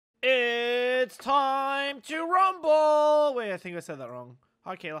It's time to rumble! Wait, I think I said that wrong.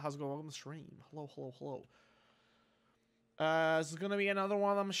 Hi, Kayla. How's it going? Welcome to the stream. Hello, hello, hello. This is gonna be another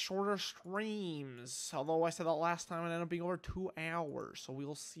one of them shorter streams. Although I said that last time, it ended up being over 2 hours. So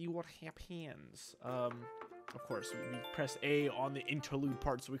we'll see what happens. Of course, we press A on the interlude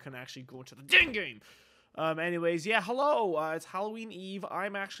part so we can actually go into the dang game. Anyways, yeah, hello. It's Halloween Eve.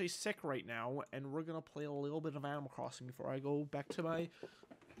 I'm actually sick right now, and we're gonna play a little bit of Animal Crossing before I go back to my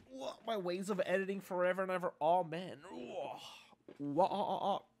ways of editing forever and ever. Oh man.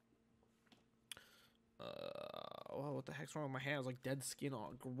 What the heck's wrong with my hands? Like dead skin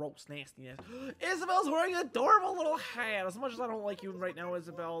on. Gross, nastiness. Isabel's wearing an adorable little hat. As much as I don't like you right now,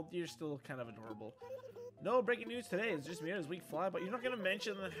 Isabel, you're still kind of adorable. No breaking news today. It's just me as week fly, but you're not gonna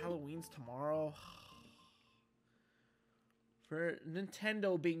mention that Halloween's tomorrow. For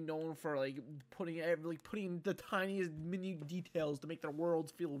Nintendo being known for like putting the tiniest mini details to make their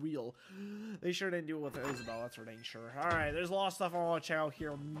worlds feel real, they sure didn't do it with Isabel. That's for dang sure. All right, there's a lot of stuff I want to check out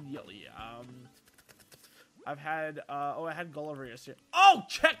here immediately. I had Gulliver yesterday. Oh,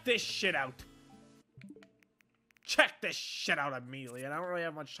 check this shit out. Check this shit out immediately, and I don't really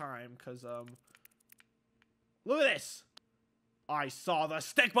have much time because look at this. I saw the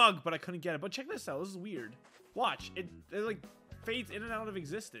stick bug, but I couldn't get it. But check this out. This is weird. Watch it like fades in and out of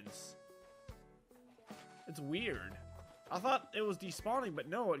existence. It's weird. I thought it was despawning, but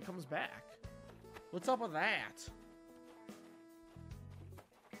no, it comes back. What's up with that?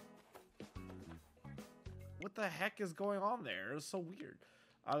 What the heck is going on there? It's so weird.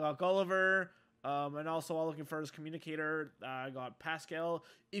 I got Gulliver, and also while looking for his communicator, I got Pascal.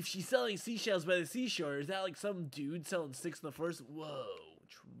 If she's selling seashells by the seashore, is that like some dude selling sticks in the forest? Whoa,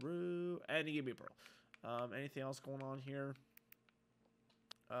 true. And he gave me a pearl. Anything else going on here?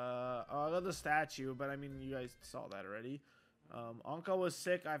 I got the statue, but I mean, you guys saw that already. Anka was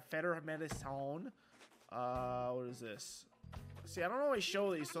sick. I fed her medicine. What is this? See, I don't always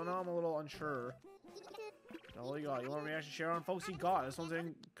show these, so now I'm a little unsure. Oh, you got? You want me to actually share on, folks? He got. This one's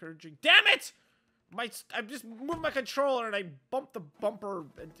encouraging. Damn it! I just moved my controller and I bumped the bumper.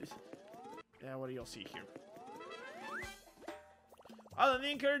 Yeah, what do y'all see here? Other than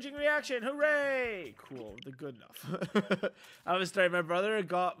the encouraging reaction, hooray! Cool, the good enough. I was starting. My brother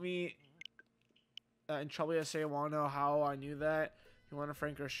got me in trouble yesterday. I want to know how I knew that. He wanted to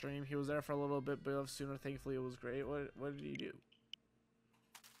prank our stream. He was there for a little bit, but sooner. Thankfully, it was great. What did he do?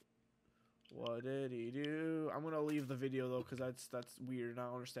 What did he do? I'm gonna leave the video though, because that's weird. I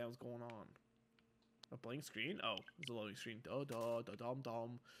don't understand what's going on. A blank screen? Oh, it's a loading screen. Da da da dum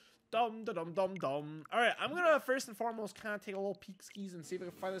dum. Dum da dum dum dum. Alright, I'm gonna first and foremost kind of take a little peek skis and see if I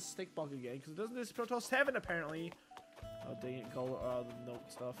can find this stick bug again, because it doesn't disappear until 7 apparently. Oh dang it, go the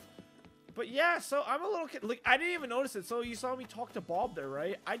note stuff. But yeah, so I'm a little kid. Like, I didn't even notice it. So you saw me talk to Bob there,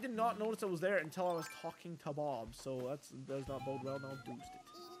 right? I did not notice it was there until I was talking to Bob. So that does not bode well. Now boost it.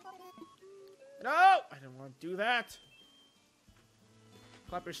 No! I didn't want to do that.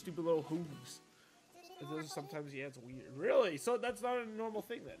 Clap your stupid little hooves. Sometimes, yeah, it's weird. Really? So that's not a normal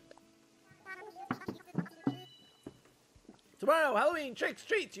thing then? Tomorrow, Halloween, tricks,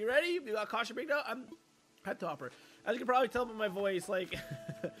 treats. You ready? You got caution breakdown? I'm head topper. As you can probably tell by my voice, like,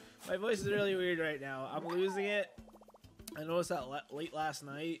 my voice is really weird right now. I'm losing it. I noticed that late last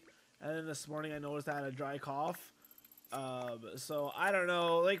night, and then this morning I noticed I had a dry cough. So I don't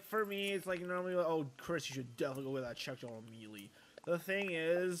know. Like, for me, it's like normally, oh, Chris, you should definitely go get that checked out immediately. The thing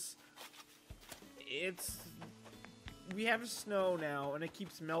is, we have snow now, and it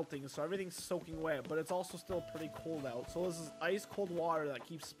keeps melting, so everything's soaking wet, but it's also still pretty cold out. So this is ice cold water that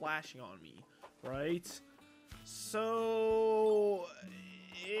keeps splashing on me, right? So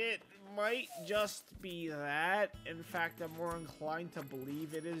it might just be that. In fact, I'm more inclined to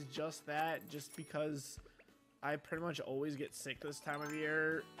believe it is just that, just because I pretty much always get sick this time of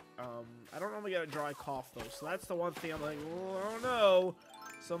year. I don't normally get a dry cough though, so that's the one thing I'm like, well, I don't know.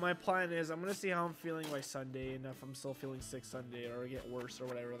 So my plan is I'm gonna see how I'm feeling by Sunday, and if I'm still feeling sick Sunday or get worse or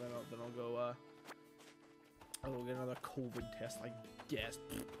whatever, then I'll go get another COVID test, I guess.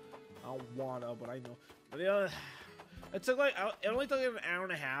 I don't wanna, but I know. But it took like it only took an hour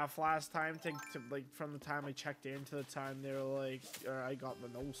and a half last time to like from the time I checked in to the time they were like, or I got the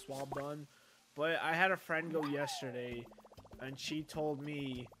nose swab done. But I had a friend go yesterday, and she told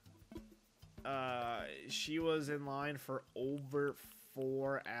me she was in line for over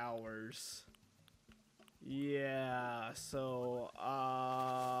 4 hours. Yeah, so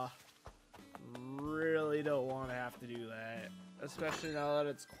really don't want to have to do that, especially now that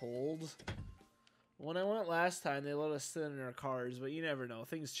it's cold. When I went last time, they let us sit in our cars, but you never know.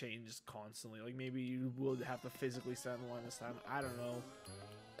 Things change constantly. Like, maybe you will have to physically stand in line this time. I don't know.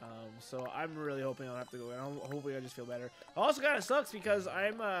 So I'm really hoping I don't have to go in. Hopefully I just feel better. It also kind of sucks because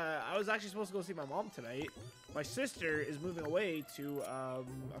I was actually supposed to go see my mom tonight. My sister is moving away to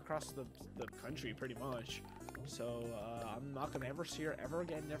across the country pretty much. So I'm not gonna ever see her ever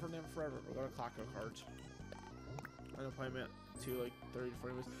again. Never forever. We're gonna clock our cards. An appointment to like 30 to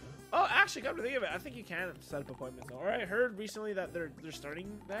 40 minutes. Oh, actually, come to think of it, I think you can set up appointments. All right, I heard recently that they're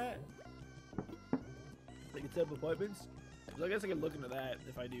starting that. They can set up appointments. So I guess I can look into that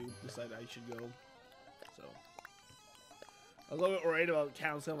if I do decide I should go. So I was a little bit worried about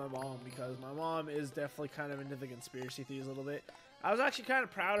counseling my mom because my mom is definitely kind of into the conspiracy theories a little bit. I was actually kind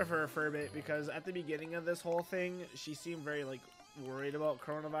of proud of her for a bit because at the beginning of this whole thing, she seemed very like worried about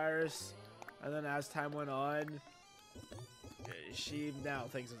coronavirus, and then as time went on, she now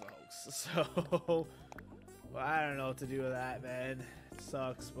thinks it's a hoax. So well, I don't know what to do with that, man. It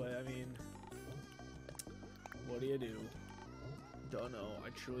sucks, but I mean, what do you do? Don't know. I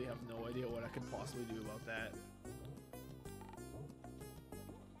truly have no idea what I could possibly do about that.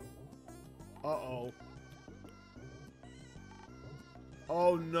 Uh-oh.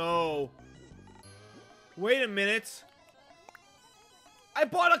 Oh no. Wait a minute. I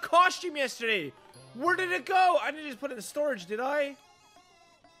bought a costume yesterday. Where did it go? I didn't just put it in storage, did I?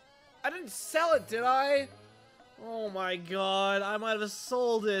 I didn't sell it, did I? Oh my god, I might have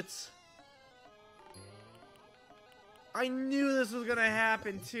sold it. I knew this was gonna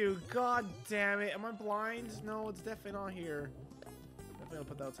happen too. God damn it. Am I blind? No, it's definitely not here. Definitely gonna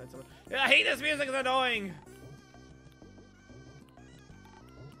put that outside somewhere. Yeah, I hate this music, it's annoying.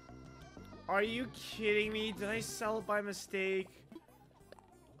 Are you kidding me? Did I sell it by mistake?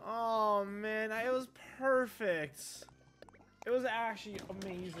 Oh man, it was perfect. It was actually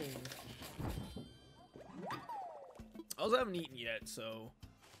amazing. I also haven't eaten yet, so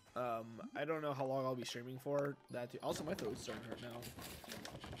I don't know how long I'll be streaming for. That too. Also, my throat's starting to hurt now.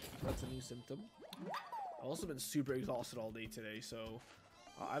 That's a new symptom. I've also been super exhausted all day today, so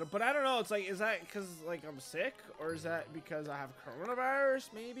I don't know. It's like, is that because like I'm sick, or is that because I have coronavirus,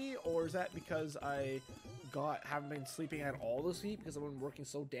 maybe, or is that because I haven't been sleeping at all this week because I've been working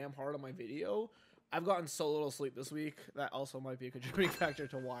so damn hard on my video. I've gotten so little sleep this week. That also might be a contributing factor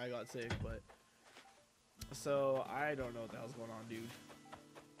to why I got sick, but so I don't know what the hell's going on, dude.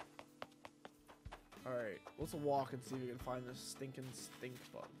 Alright, let's walk and see if we can find this stinking stink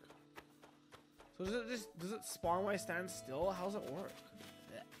bug. So does it spawn when I stand still? How does it work?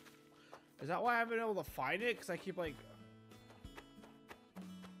 Yeah. Is that why I haven't been able to find it? Because I keep like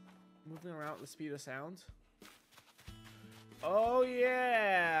moving around at the speed of sound? Oh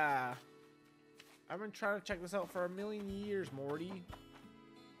yeah! I've been trying to check this out for a million years, Morty.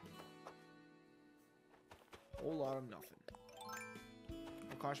 Whole lot of nothing.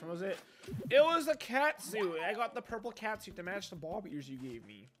 What costume was it? It was a cat suit. I got the purple cat suit to match the bob ears you gave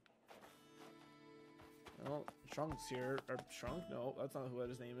me. Oh, Shunk's here. Or Shunk? No, that's not who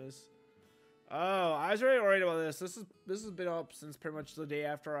his name is. Oh, I was really worried about this. This has been up since pretty much the day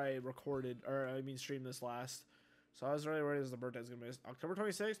after I recorded, or I mean streamed this last. So I was really worried as the birthday's gonna miss. October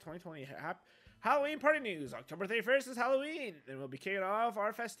 26th, 2020. Halloween party news. October 31st is Halloween, and we'll be kicking off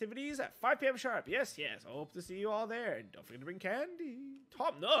our festivities at 5 p.m. sharp. Yes, yes. I hope to see you all there. And don't forget to bring candy.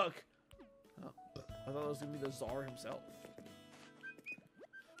 Top Nook. Oh, I thought it was gonna be the Czar himself.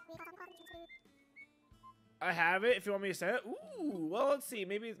 I have it. If you want me to send it. Ooh. Well, let's see.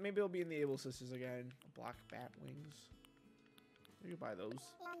 Maybe it'll be in the Able Sisters again. Black bat wings. You can buy those.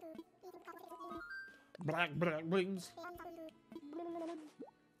 Black wings.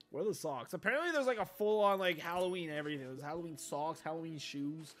 Where are the socks? Apparently there's like a full-on like Halloween everything. There's Halloween socks, Halloween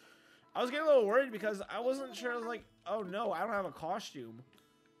shoes. I was getting a little worried because I wasn't sure. I was like, oh no, I don't have a costume.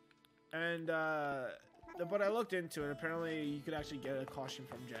 And but I looked into it. Apparently you could actually get a costume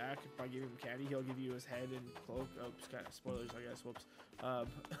from Jack by giving him candy. He'll give you his head and cloak. Oops, kind of spoilers, I guess. Whoops.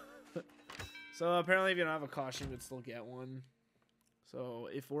 So apparently if you don't have a costume, you could still get one. So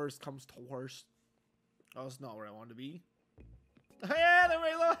if worst comes to worst, oh, it's not where I want to be. Yeah, they're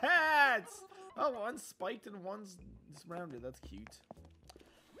wearing little hats! Oh, one's spiked and one's rounded. That's cute.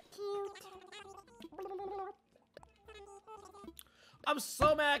 I'm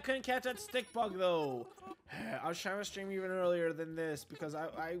so mad I couldn't catch that stick bug though. I was trying to stream even earlier than this because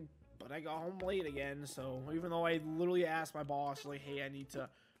but I got home late again. So even though I literally asked my boss like, hey, I need to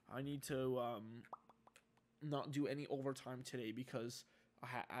not do any overtime today because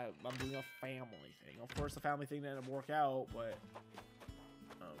I'm doing a family thing. Of course, the family thing didn't work out, but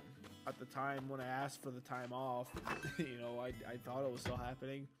at the time when I asked for the time off, you know, I thought it was still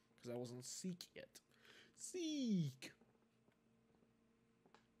happening because I wasn't Seek yet. Seek.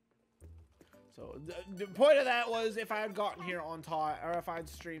 So the point of that was if I had gotten here on time, or if I had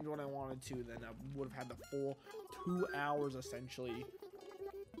streamed when I wanted to, then I would have had the full 2 hours essentially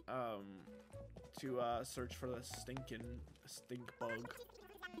to search for the stink bug.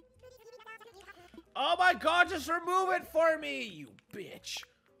 Oh my god, just remove it for me, you bitch!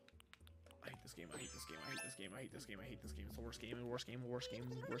 I hate this game, I hate this game, I hate this game, I hate this game, I hate this game. It's the worst game, worst game, worst game,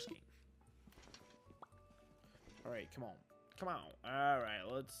 worst game. Alright, come on. Come on. Alright,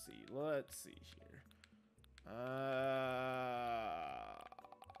 let's see here.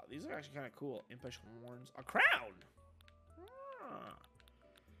 These are actually kind of cool. Impish horns. A crown!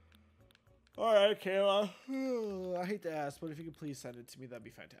 Alright, Kayla. I hate to ask, but if you could please send it to me, that'd be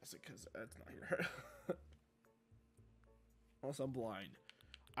fantastic, because that's not here. Also, I'm blind.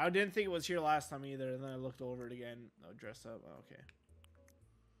 I didn't think it was here last time either, and then I looked over it again. Oh, dress up. Oh, okay.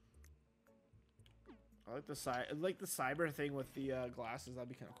 I like the cyber thing with the glasses. That'd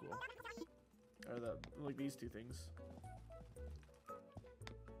be kind of cool. Or like these two things.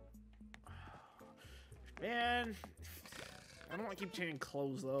 Man, I don't want to keep changing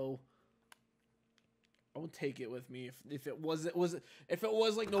clothes though. I would take it with me if it was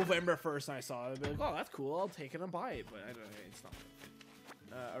like November 1st and I saw it. I'd be like, oh, that's cool. I'll take it and buy it. But I don't. It's not.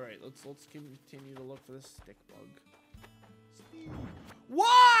 All right, let's continue to look for this stick bug.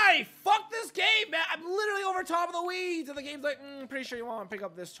 Why? Fuck this game, man! I'm literally over top of the weeds, and the game's like, pretty sure you want to pick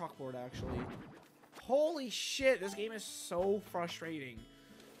up this chalkboard, actually. Holy shit, this game is so frustrating.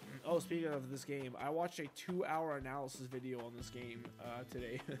 Oh, speaking of this game, I watched a 2-hour analysis video on this game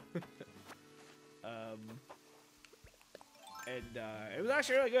today. It was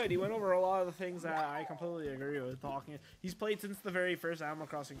actually really good. He went over a lot of the things that I completely agree with. He's played since the very first Animal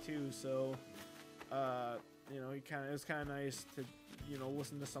Crossing 2, so you know, it was kind of nice to, you know,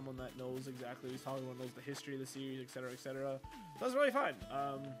 listen to someone that knows exactly what he's talking about, knows the history of the series, etc., etc. So it was really fun.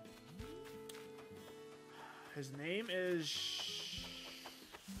 His name is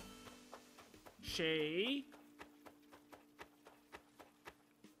Shay.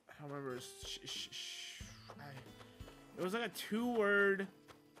 I don't remember. It was like a 2-word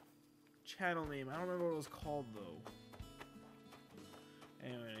channel name. I don't remember what it was called though.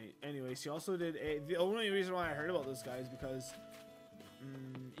 Anyways, he also did the only reason why I heard about this guy is because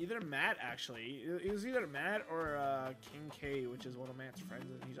either Matt, actually. It was either Matt or King K, which is one of Matt's friends,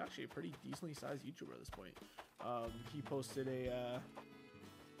 and he's actually a pretty decently sized YouTuber at this point. He posted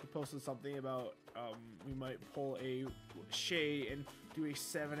something about we might pull a Shay and do a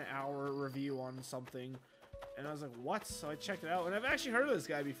 7-hour review on something, and I was like, what? So I checked it out, and I've actually heard of this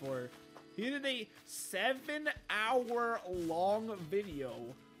guy before. He did a 7-hour long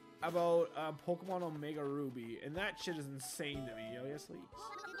video about Pokemon Omega Ruby, and that shit is insane to me. Oh yes, leaks.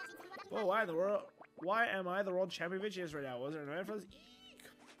 Whoa, why in the world? Why am I the world champion bitches right now? Was there an event for this?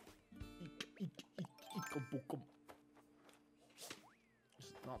 This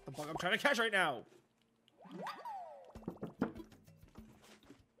is not the bug I'm trying to catch right now.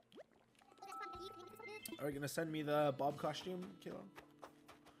 Are you gonna send me the Bob costume, Kilo?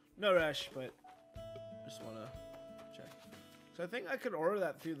 No rush, but just wanna check. So I think I could order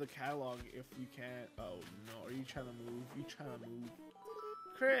that through the catalog if you can't. Oh no, are you trying to move? You trying to move?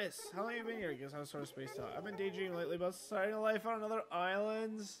 Chris, how long have you been here? I guess I was sort of spaced out. I've been daydreaming lately about starting a life on another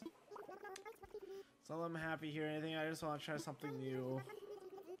island. So I'm happy here or anything. I just want to try something new.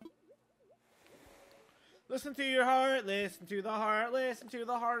 Listen to your heart, listen to the heart, listen to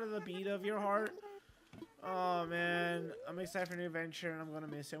the heart of the beat of your heart. Oh man, I'm excited for a new adventure and I'm gonna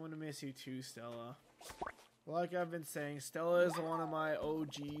miss you. I'm gonna miss you too, Stella. Like I've been saying, Stella is one of my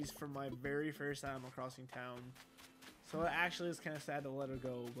OGs from my very first Animal Crossing town. So it actually is kind of sad to let her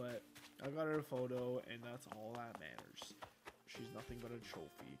go, but I got her a photo and that's all that matters. She's nothing but a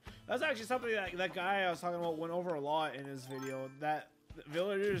trophy. That's actually something that guy I was talking about went over a lot in his video, that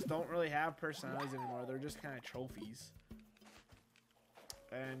villagers don't really have personalities anymore. They're just kind of trophies.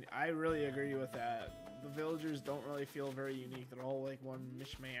 And I really agree with that. The villagers don't really feel very unique. They're all like one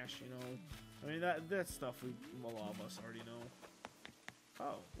mishmash, you know. I mean, that's stuff a lot of us already know.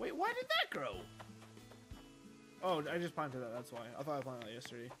 Oh, wait, why did that grow? Oh, I just planted that, that's why. I thought I planted that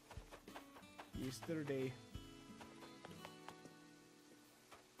yesterday. Yesterday.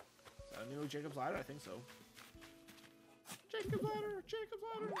 Is that a new Jacob's Ladder? I think so. Jacob's Ladder! Jacob's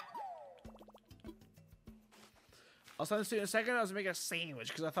Ladder! I'll send this to you in a second. I was making a sandwich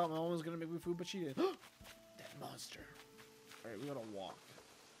because I thought my mom was going to make me food, but she didn't. That monster. Alright, we gotta walk.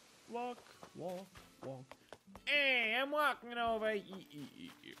 Walk, walk, walk. Hey, I'm walking over.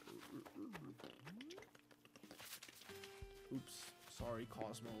 Oops. Sorry,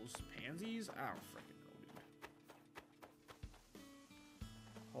 Cosmos. Pansies? I don't freaking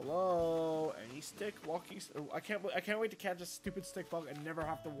know, dude. Hello? Any stick walking? I can't wait to catch a stupid stick bug and never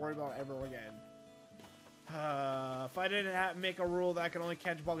have to worry about it ever again. If I didn't make a rule that I could only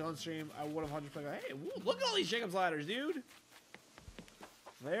catch bugs on stream, I would have 100% like, hey, woo, look at all these Jacob's ladders, dude.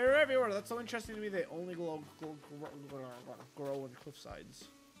 They're everywhere. That's so interesting to me. They only grow on cliff sides.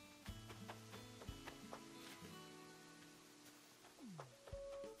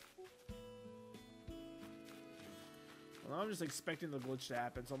 Well, I'm just expecting the glitch to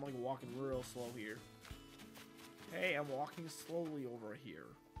happen, so I'm like walking real slow here. Hey, I'm walking slowly over here.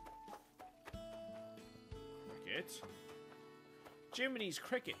 Cricket. Jiminy's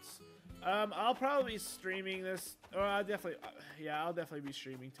Crickets. I'll probably be streaming this. I'll definitely be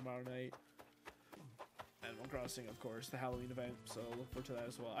streaming tomorrow night. Animal Crossing, of course, the Halloween event. So look forward to that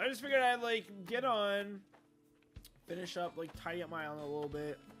as well. I just figured I'd like get on, finish up, like tidy up my island a little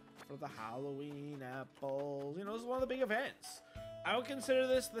bit for the Halloween apples. You know, this is one of the big events. I would consider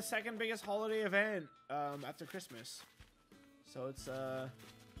this the second biggest holiday event after Christmas. So it's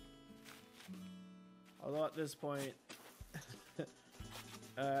although at this point.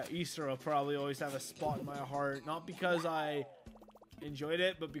 Easter will probably always have a spot in my heart, not because I enjoyed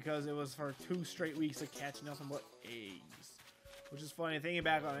it, but because it was for 2 straight weeks of catching nothing but eggs. Which is funny, thinking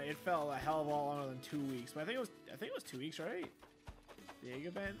back on it, it felt a hell of a lot longer than 2 weeks. But I think it was 2 weeks, right? The egg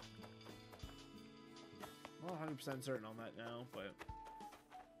event. I'm not 100% certain on that now, but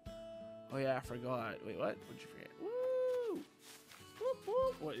oh yeah, I forgot. Wait, what? What'd you forget? Woo! Whoop,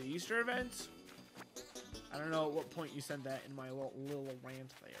 whoop. What, the Easter event? I don't know at what point you sent that in my little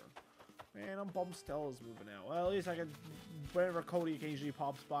rant there. Man, I'm bummed Stella's moving out. Well, at least I can, whenever Cody occasionally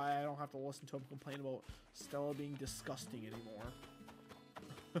pops by, I don't have to listen to him complain about Stella being disgusting anymore.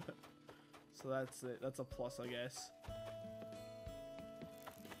 So that's it. That's a plus, I guess.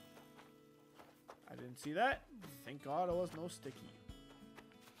 I didn't see that. Thank God it was no sticky.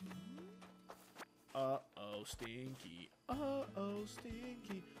 Uh-oh, stinky. Uh-oh,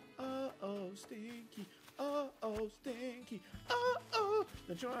 stinky. Uh-oh, stinky. Uh-oh, stinky. Uh-oh.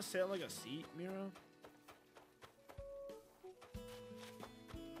 Don't you want to sit like a seat, Miro?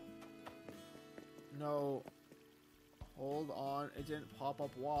 No. Hold on. It didn't pop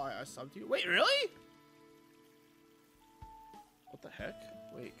up. Why? I subbed you. Wait, really? What the heck?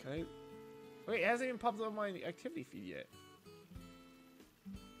 Wait, can I... Wait, it hasn't even popped up on my activity feed yet.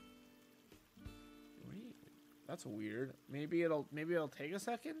 That's weird. Maybe it'll take a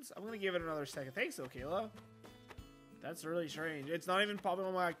second. I'm gonna give it another second. Thanks, though, Kayla. That's really strange. It's not even popping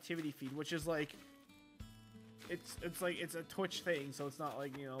on my activity feed, which is like, it's like it's a Twitch thing, so it's not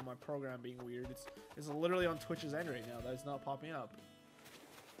like, you know, my program being weird. It's literally on Twitch's end right now that it's not popping up.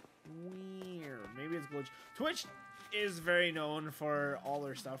 Weird. Maybe it's glitch. Twitch is very known for all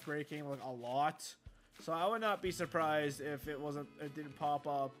their stuff breaking, like a lot. So I would not be surprised if it didn't pop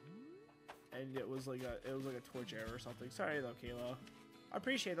up. And it was like a Twitch error or something. Sorry though, Kayla. I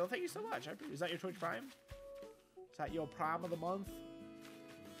appreciate it though. Thank you so much. Is that your Twitch Prime? Is that your Prime of the month?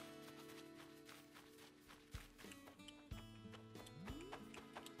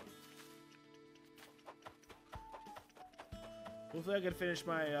 Hopefully I can finish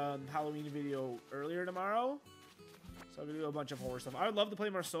my Halloween video earlier tomorrow. So I'm gonna do a bunch of horror stuff. I would love to play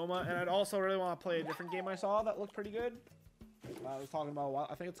Marsoma, and I'd also really want to play a different game I saw that looked pretty good. I was talking about a while.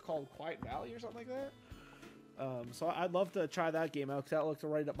 I think it's called Quiet Valley or something like that. So I'd love to try that game out because that looked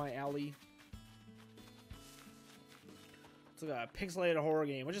right up my alley. It's like a pixelated horror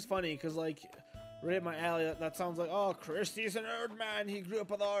game, which is funny because like right up my alley. That sounds like, oh, Christy's an nerd man. He grew up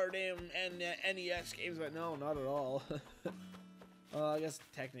with our damn NES games, but no, not at all. I guess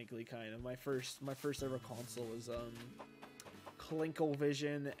technically, kind of. My first ever console was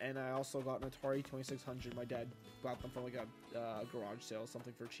ColecoVision, and I also got an Atari 2600. My dad got them from like a garage sale,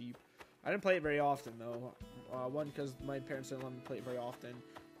 something for cheap. I didn't play it very often though. One, because my parents didn't let me play it very often,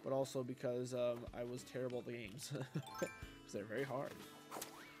 but also because I was terrible at the games because they're very hard.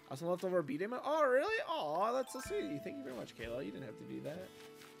 I also leftover beat him. Oh really? Oh, that's so sweet. Thank you very much, Kayla. You didn't have to do that.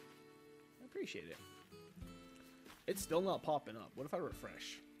 I appreciate it. It's still not popping up. What if I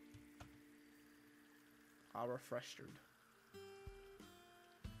refresh? I'll refresh.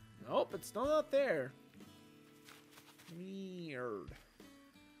 Nope, it's still not there. Weird.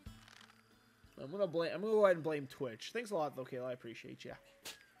 I'm gonna go ahead and blame Twitch. Thanks a lot though, Kayla. I appreciate you.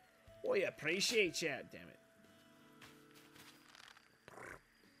 Oh yeah, appreciate you. Damn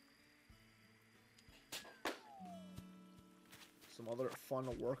it. Some other fun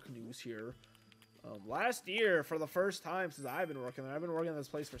work news here. Last year, for the first time since I've been working there, I've been working in this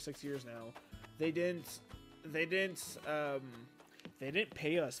place for 6 years now. They didn't they didn't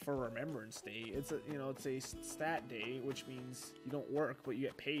pay us for Remembrance Day. It's a, you know, it's a stat day, which means you don't work, but you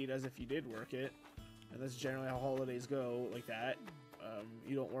get paid as if you did work it. And that's generally how holidays go, like that.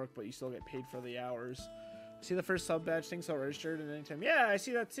 You don't work, but you still get paid for the hours. See the first sub badge thing, so registered and anytime. Yeah, I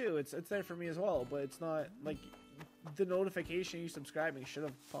see that too. It's there for me as well, but it's not like the notification you subscribing should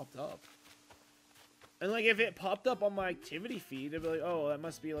have popped up. And like if it popped up on my activity feed, it'd be like, oh, that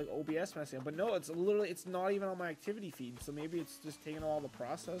must be like OBS messing up. But no, it's literally, it's not even on my activity feed. So maybe it's just taking a while to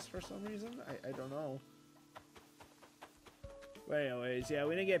process for some reason. I don't know. But anyways, yeah,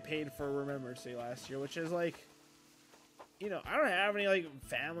 we didn't get paid for Remembrance Day last year, which is like, you know, I don't have any like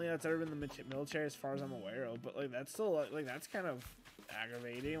family that's ever been in the military as far as I'm aware of, but like that's still like that's kind of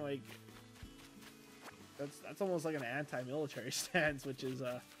aggravating. Like that's almost like an anti-military stance, which is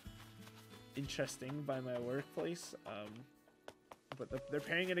interesting by my workplace. But they're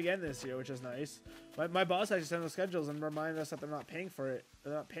paying it again this year, which is nice. My boss actually sent us schedules and reminded us that they're not paying for it.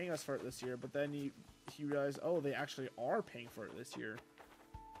 They're not paying us for it this year. But then he realized, oh, they actually are paying for it this year.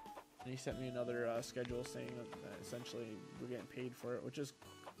 And he sent me another schedule saying that essentially we're getting paid for it, which is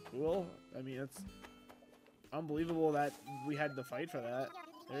cool. I mean, it's unbelievable that we had to fight for that.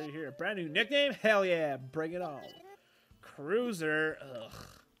 There you hear. Brand new nickname? Hell yeah, bring it on. Cruiser. Ugh.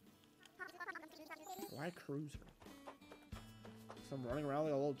 Why Cruiser? Because I'm running around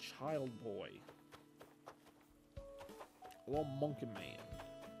like a little child boy. A little monkey man.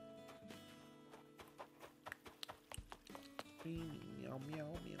 Meow, meow,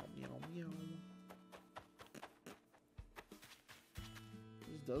 meow, meow, meow.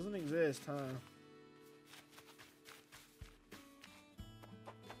 This doesn't exist, huh?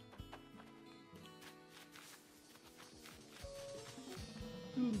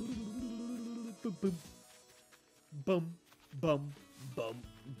 Boom, boom. Bum, bum, bum,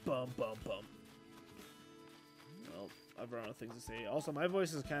 bum, bum, bum. Well, I've run out of things to say. Also, my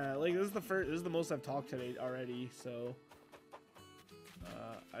voice is kind of like, this is the most I've talked today already, so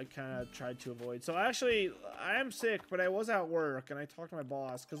I kind of tried to avoid. So actually, I am sick, but I was at work and I talked to my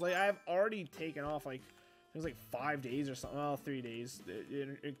boss because like I've already taken off like it was like 5 days or something. Well, 3 days.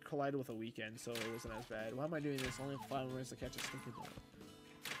 It collided with a weekend, so it wasn't as bad. Why am I doing this? Only 5 minutes to catch a stinking ball.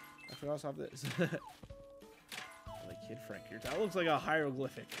 I forgot to stop this. Like Kid Frank here. That looks like a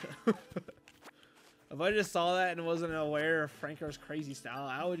hieroglyphic. If I just saw that and wasn't aware of Franco's crazy style,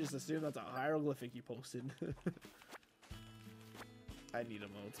 I would just assume that's a hieroglyphic he posted. I need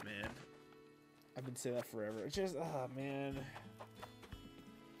emotes, man. I've been saying that forever. It's just, ah, man.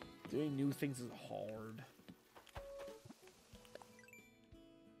 Doing new things is hard.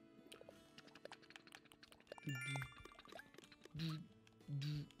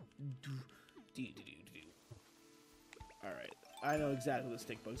 Alright. I know exactly what the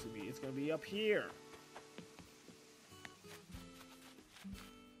stick bug's gonna be. It's gonna be up here.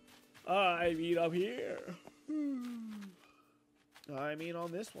 I mean up here. I mean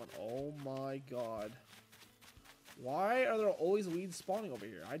on this one. Oh my god. Why are there always weeds spawning over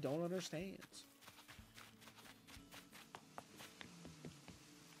here? I don't understand.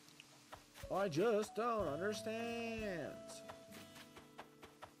 I just don't understand.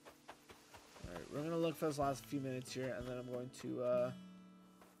 Alright, we're gonna look for this last few minutes here, and then I'm going to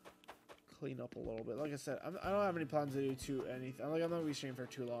clean up a little bit. Like I said, I don't have any plans to do anything. Like, I'm not gonna be streaming for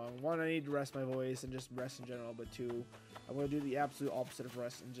too long. One, I need to rest my voice and just rest in general, but two, I'm gonna do the absolute opposite of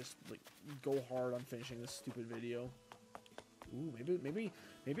rest and just like go hard on finishing this stupid video. Ooh, maybe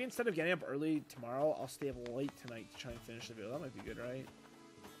instead of getting up early tomorrow, I'll stay up late tonight to try and finish the video. That might be good, right?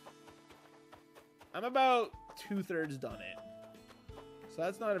 I'm about 2/3 done it. So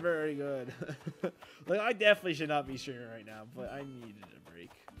that's not very good. Like, I definitely should not be streaming right now, but I needed a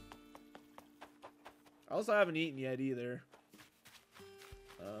break. I also haven't eaten yet either.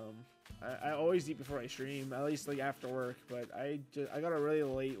 I always eat before I stream, at least like after work, but I got a really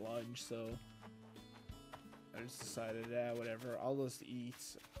late lunch, so I just decided, yeah, whatever, I'll just eat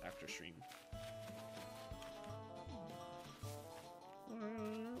after stream.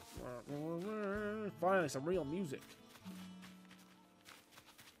 Finally, some real music.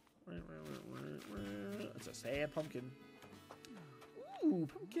 It's a sad pumpkin. Ooh,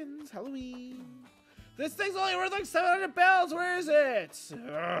 pumpkins, Halloween. This thing's only worth like 700 bells. Where is it?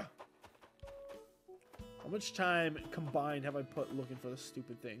 Ugh. How much time combined have I put looking for this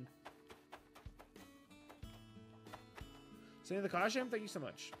stupid thing? Sending the costume? Thank you so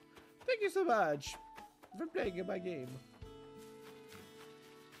much. Thank you so much for playing my game.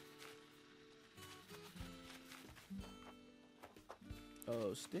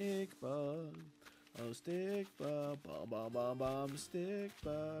 Oh, stick bug. Oh, stick bug, bum bum bum bum, stick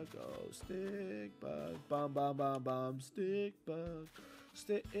bug, oh, stick bug, bum bum bum bum, stick bug,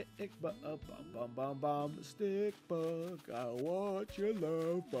 stick bug, bum bum bum bum, stick bug. I want your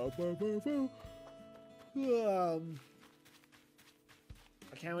love, bum bum bum bum.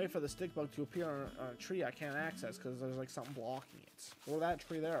 I can't wait for the stick bug to appear on a tree I can't access because there's like something blocking it. Or that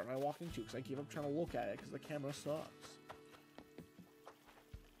tree there I walk into because I keep up trying to look at it because the camera sucks.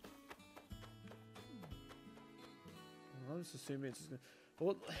 I'm just assuming it's just gonna...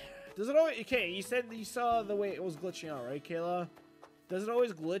 Well, does it always... Okay, you said you saw the way it was glitching out, right, Kayla? Does it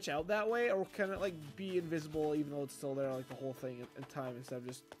always glitch out that way, or can it, like, be invisible even though it's still there, like, the whole thing in time instead of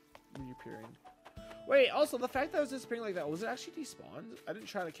just reappearing? Wait, also, the fact that it was disappearing like that, was it actually despawned? I didn't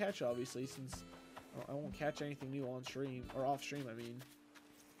try to catch it, obviously, since I won't catch anything new on stream, or off stream, I mean.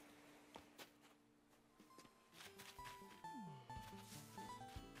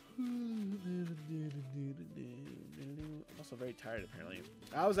 I'm also very tired, apparently.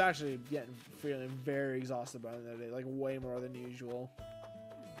 I was actually feeling very exhausted by the end of the day, like way more than usual.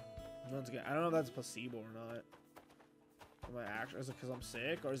 Once again, I don't know if that's placebo or not. Am I actually? Is it because I'm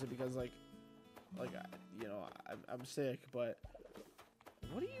sick, or is it because you know, I'm sick? But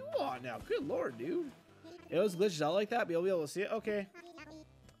what do you want now? Good lord, dude! It was glitched out like that, but you'll be able to see it. Okay.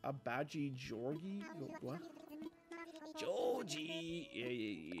 Abaji Jorgi? What? Georgie!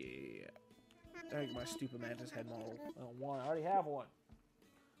 Yeah. There's my stupid mantis head model. I don't want. I already have one.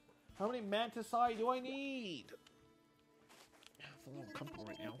 How many mantis eye do I need? I feel a little comfortable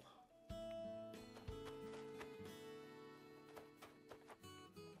right now.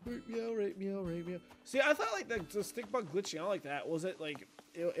 Right meow. See, I thought like the stick bug glitching out like that, was it like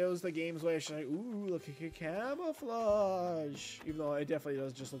it was the game's way of showing, ooh, look at camouflage. Even though it definitely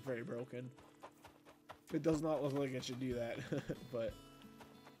does just look very broken. It does not look like it should do that, but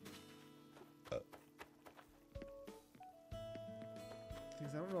I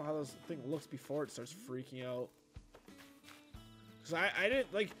don't know how this thing looks before it starts freaking out. Cause I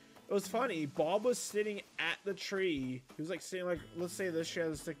didn't like. It was funny. Bob was sitting at the tree. He was like sitting like, let's say this tree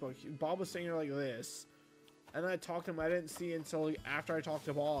has a stick bug. Bob was sitting there like this, and then I talked to him. I didn't see until like, after I talked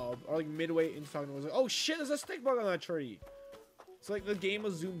to Bob, or like midway into talking to him. I was like, oh shit, there's a stick bug on that tree. So like the game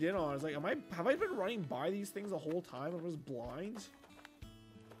was zoomed in on. I was like, have I been running by these things the whole time? I was blind.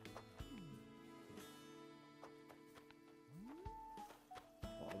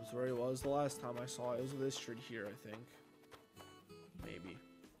 Bob's where he was the last time I saw it. It was this tree here, I think. Maybe.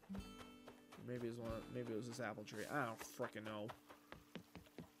 Maybe it was one. Maybe it was this apple tree. I don't frickin' know.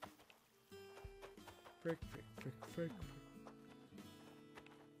 Frick.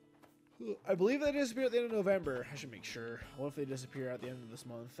 I believe they disappear at the end of November. I should make sure. What if they disappear at the end of this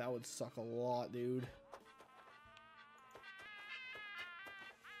month? That would suck a lot, dude.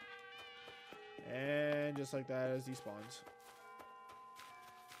 And just like that, as despawns.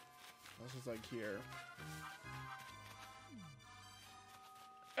 This is like here.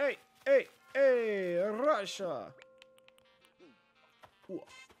 Hey, Russia! Ooh.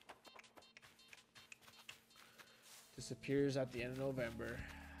 Disappears at the end of November.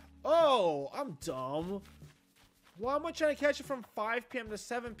 Oh, I'm dumb. Why am I trying to catch it from 5 p.m. to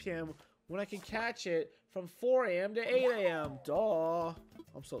 7 p.m. when I can catch it from 4 a.m. to 8 a.m.? Duh.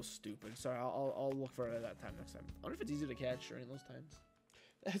 I'm so stupid. Sorry, I'll look for it at that time next time. I wonder if it's easy to catch during those times.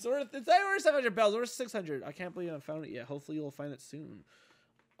 It's worth 700 bells. Worth 600. I can't believe I haven't found it yet. Hopefully you'll find it soon.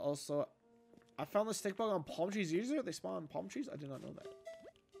 Also, I found the stick bug on palm trees. Usually they spawn on palm trees. I did not know that.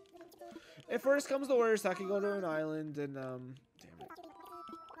 If worst comes to worst, I could go to an island and damn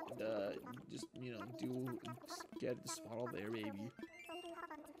it. Just, you know, get the spot all there, baby.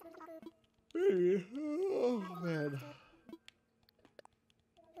 Oh man.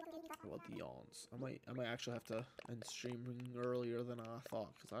 What about the yawns? I might actually have to end streaming earlier than I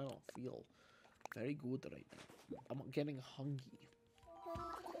thought because I don't feel very good right now. I'm getting hungry.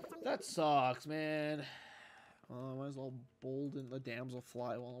 That sucks, man. I might as well bolden the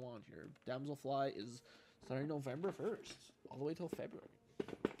damselfly while I'm on here. Damselfly is starting November 1st, all the way till February.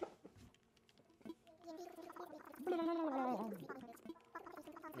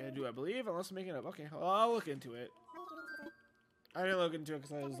 Yeah, do I believe? Unless I'm making it up. Okay, well, I'll look into it. I didn't look into it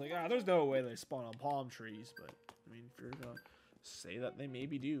because I was like, there's no way they spawn on palm trees. But, I mean, if you're going to say that they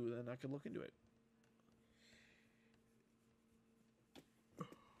maybe do, then I could look into it.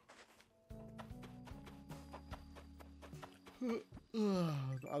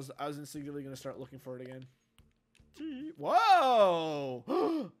 I was instinctively going to start looking for it again.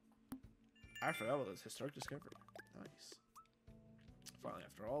 Whoa! I forgot about this historic discovery. Nice. Finally,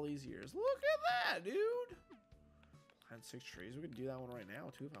 after all these years. Look at that, dude! Plant 6 trees. We could do that one right now,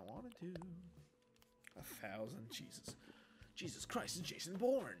 too, if I wanted to. 1,000. Jesus. Jesus Christ, is Jason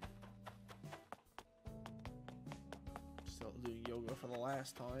born? Still doing yoga for the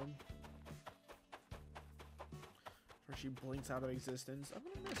last time. Before she blinks out of existence. I'm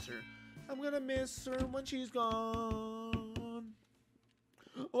gonna miss her. I'm gonna miss her when she's gone.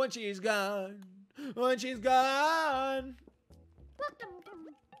 When she's gone. When she's gone.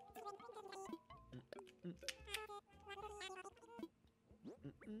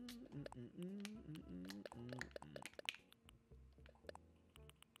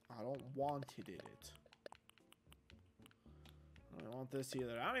 I don't want it. I don't want this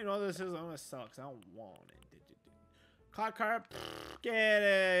either. I don't even know what this is. I'm gonna sell because I don't want it. Cloud car, get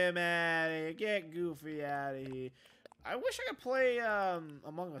him out of here. Get Goofy out of here. I wish I could play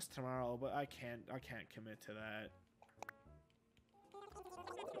Among Us tomorrow, but I can't. I can't commit to that.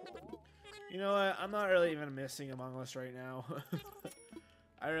 You know what? I'm not really even missing Among Us right now.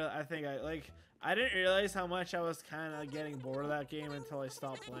 I think I didn't realize how much I was kind of getting bored of that game until I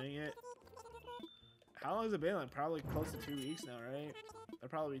stopped playing it. How long has it been? Like probably close to 2 weeks now, right? It'll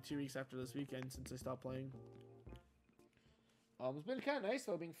probably be 2 weeks after this weekend since I stopped playing. It's been kind of nice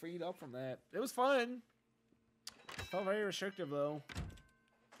though, being freed up from that. It was fun. Felt very restrictive though.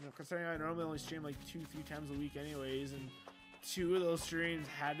 You know, considering I normally only stream like 2-3 times a week anyways, and 2 of those streams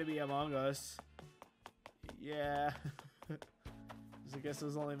had to be Among Us. Yeah. I guess it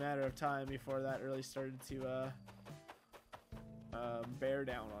was only a matter of time before that really started to bear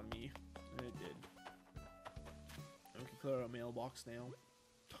down on me, and it did. We can clear our mailbox now.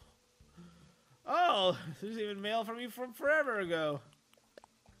 Oh, there's even mail from me from forever ago.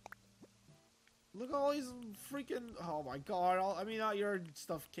 Look at all these freaking, oh my god, I mean not your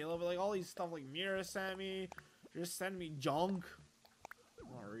stuff, Caleb, but like all these stuff like Mira sent me, just send me junk.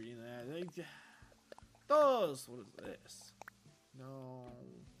 I'm not reading that. Like, those, what is this? No.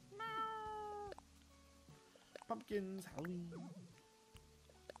 Pumpkins, Halloween.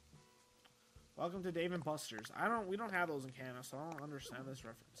 Welcome to Dave and Buster's. We don't have those in Canada, so I don't understand this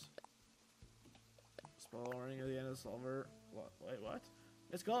reference. Spoiler warning at the end of this letter. What? Wait, what?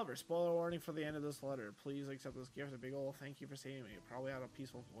 It's Gulliver. Spoiler warning for the end of this letter. Please accept this gift. A big ol' thank you for saving me. You probably had a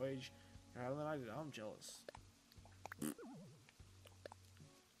peaceful voyage. You're having than I did. I'm jealous. Don't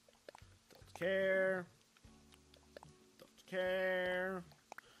care. Don't care.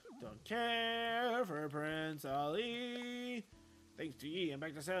 Don't care for Prince Ali. Thanks to ye, I'm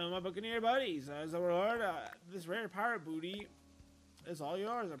back to selling my Buccaneer buddies. As a reward, this rare pirate booty is all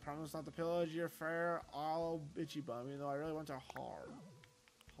yours. I promise not to pillage your fair all bitchy bum, even though I really want to hard.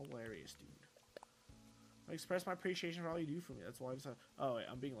 Hilarious, dude. I express my appreciation for all you do for me. That's why I decided. Oh wait,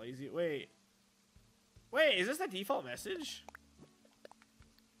 I'm being lazy. Wait, is this the default message?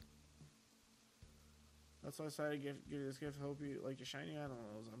 That's why I decided to give this gift. Hope you like your shiny. I don't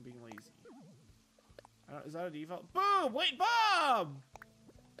know. I'm being lazy. Is that a default? Boom! Wait, Bob!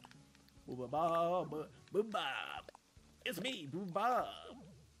 Boom, Bob! Boom, Bob! It's me, Boom Bob!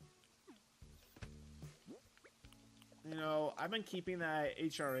 You know, I've been keeping that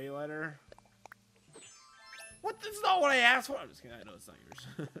HRA letter. What? That's not what I asked for! I'm just kidding. I know it's not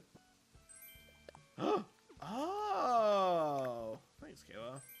yours. Oh! Thanks,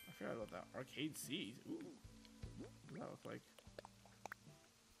 Kayla. I forgot about that. Arcade Seas. Ooh. What does that look like?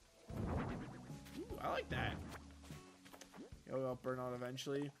 Ooh, I like that. You'll burn out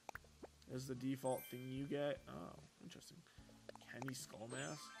eventually. Is the default thing you get. Oh, interesting. Candy skull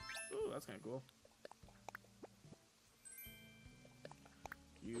mask. Ooh, that's kind of cool.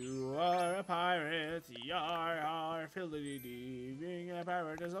 You are a pirate. Yar yar. Fiddly-dee. Being a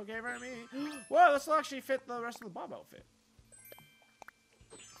pirate is okay for me. Whoa, this will actually fit the rest of the Bob outfit.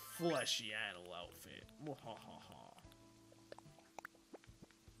 Fleshy animal outfit. Mwahaha.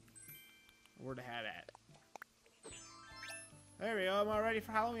 Where the hat at? There we go. I'm all ready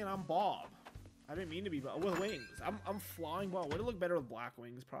for Halloween. I'm Bob. I didn't mean to be Bob. With wings. I'm flying Bob. Would it look better with black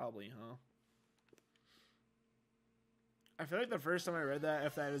wings? Probably, huh? I feel like the first time I read that,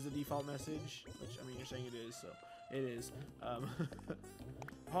 if that is the default message, which, I mean, you're saying it is, so it is.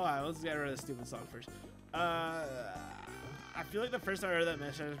 Hold on. Let's get rid of the stupid song first. I feel like the first time I read that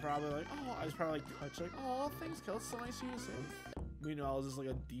message, I was probably like, oh, I was probably like touched, like, oh, thanks, Kel. It's so nice of you to say. Meanwhile, it was just like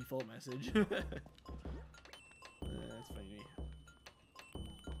a default message. That's funny.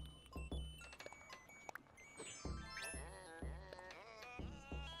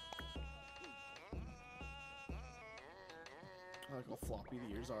 I like how floppy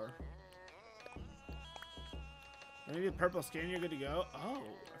the ears are. Maybe the purple skin, you're good to go. Oh,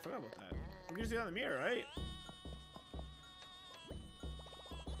 I forgot about that. We can just do that in the mirror, right?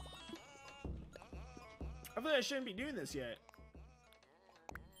 I feel like I shouldn't be doing this yet.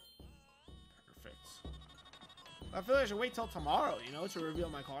 Perfect. I feel like I should wait till tomorrow, you know, to reveal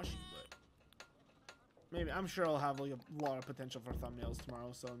my costume, but maybe. I'm sure I'll have like a lot of potential for thumbnails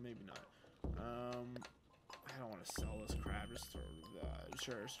tomorrow, so maybe not. I don't want to sell this crap. Just throw,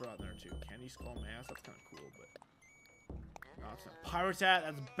 sure, just throw it in there too. Candy skull mask. That's kind of cool, but no, it's not. Pirate's hat.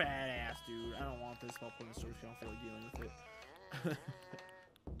 That's badass, dude. I don't want this. I'll put it in storage. I don't feel like dealing with it.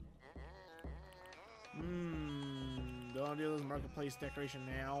 Don't want to do this marketplace decoration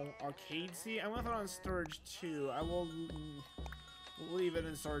now. Arcade seat. I'm gonna throw it on storage too. I will leave it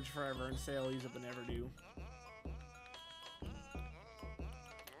in storage forever and say I'll use it but never do.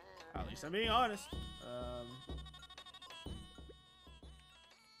 At least I'm being honest.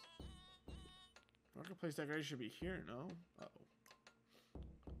 Marketplace decoration should be here, no? Uh-oh.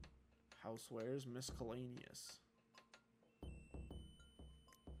 Housewares, miscellaneous.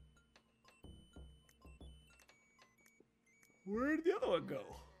 Where did the other one go?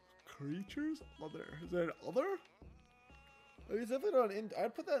 Creatures? Other. Is there an other? It's definitely not in.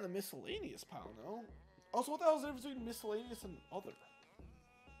 I'd put that in the miscellaneous pile, no? Also, what the hell is the difference between miscellaneous and other?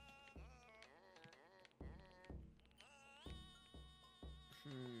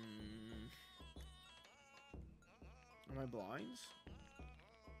 Are my blinds?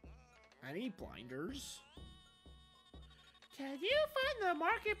 I need blinders. Can you find the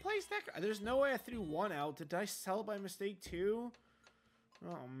marketplace decoration? There's no way I threw one out. Did I sell it by mistake too?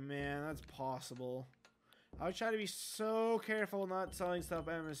 Oh man, that's possible. I would try to be so careful not selling stuff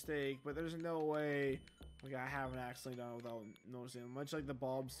by mistake, but there's no way like I haven't accidentally done it without noticing. Much like the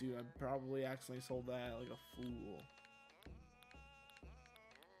Bob suit, I probably accidentally sold that like a fool.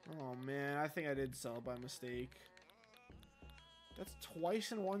 Oh man, I think I did sell it by mistake. That's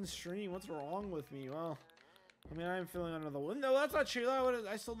twice in one stream. What's wrong with me? Well, I mean, I'm feeling under the wind. No, that's not true.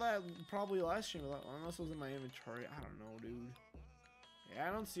 I sold that probably last stream, unless it was in my inventory. I don't know, dude. Yeah,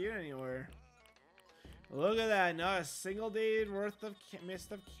 I don't see it anywhere. Look at that. Not a single day worth of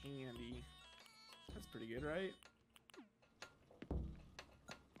mist of candy. That's pretty good, right?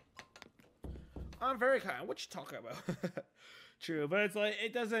 I'm very kind. What you talking about? True, but it's like,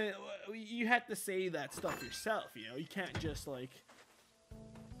 it doesn't, you have to say that stuff yourself, you know? You can't just, like,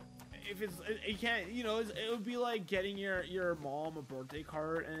 if it's, you can't, you know, it would be like getting your mom a birthday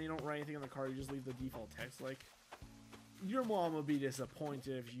card and you don't write anything on the card, you just leave the default text. Like, your mom would be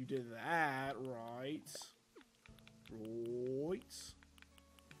disappointed if you did that, right? Right?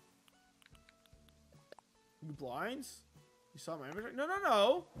 You blinds? You saw my inventory? No, no,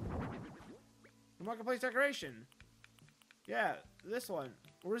 no! The marketplace decoration. Yeah, this one.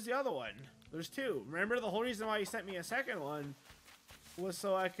 Where's the other one? There's two. Remember, the whole reason why you sent me a second one was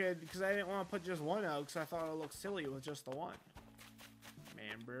so I could, because I didn't want to put just one out, because I thought it looked silly with just the one.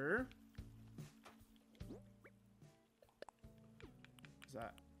 Remember? Is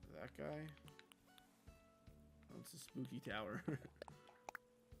that guy? Oh, it's a spooky tower.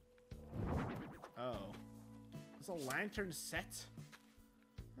 Oh. It's a lantern set?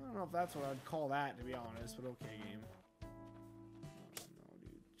 I don't know if that's what I'd call that, to be honest, but okay, game.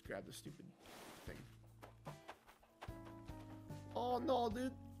 Grab the stupid thing. Oh no,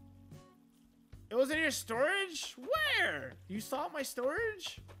 dude. It was in your storage? Where? You saw my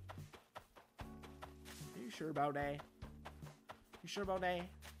storage? Are you sure about that? You sure about that?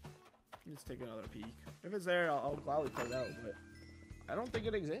 Let's take another peek. If it's there, I'll gladly put it out, but I don't think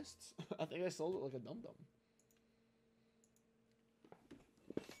it exists. I think I sold it like a dum-dum.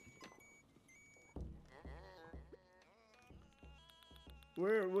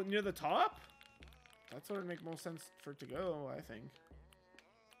 Where, near the top? That's where it would make most sense for it to go, I think.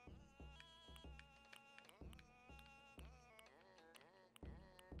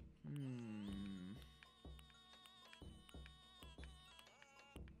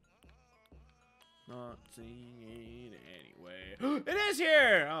 Not seeing it anyway. It is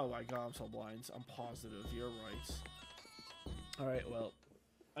here! Oh my god, I'm so blind. I'm positive. You're right. Alright, well.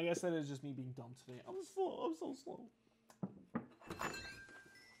 I guess that is just me being dumb today. I'm slow. I'm so slow.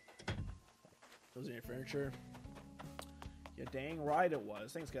 Was it your furniture? Yeah, dang right it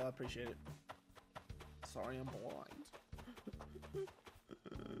was. Thanks, Gal. I appreciate it. Sorry, I'm blind.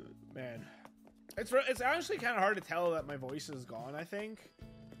 Man, it's actually kind of hard to tell that my voice is gone, I think.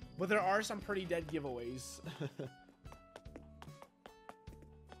 But there are some pretty dead giveaways.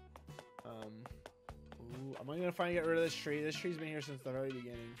 Ooh, am I gonna finally get rid of this tree? This tree's been here since the very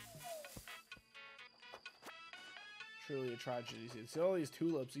beginning. Truly a tragedy. See all these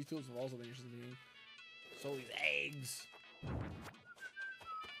tulips. These tulips have also been here since the beginning. So these eggs.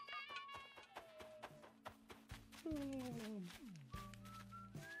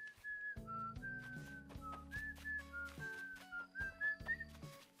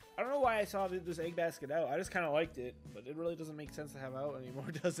 I don't know why I saw this egg basket out. I just kind of liked it, but it really doesn't make sense to have out anymore,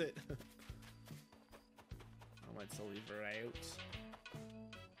 does it? I might still leave her out.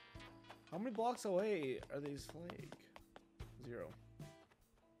 How many blocks away are these flag? 0.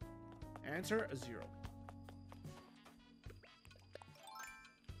 Answer: 0.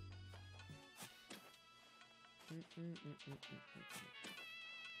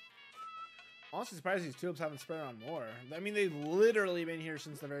 Honestly surprised these tulips haven't spread on more. I mean, they've literally been here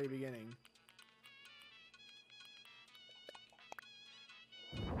since the very beginning.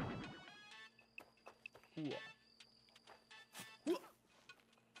 Ooh.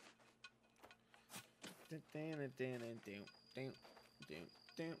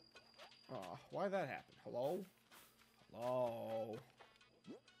 Oh, why'd that happen? Hello? Hello?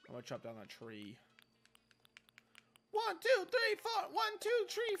 I'm gonna chop down that tree. 1, 2, 3, 4. 1, 2,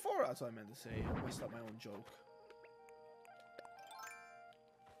 3, 4. That's what I meant to say. I messed up my own joke.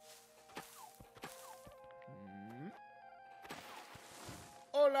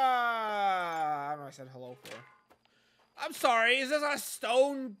 Hola! I don't know what I said hello for. I'm sorry, is this a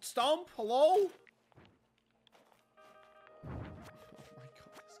stone stump? Hello? Oh my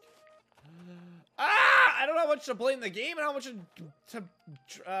god, this game. Ah! I don't know how much to blame the game and how much to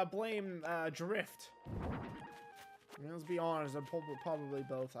blame drift. I mean, let's be honest, they're probably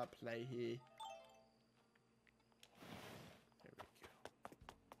both at play here. There we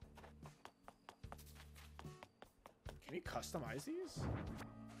go. Can you customize these?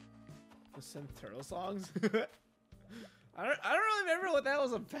 The synth turtle songs? I don't really remember what that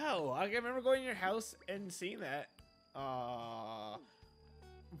was about. I remember going to your house and seeing that. But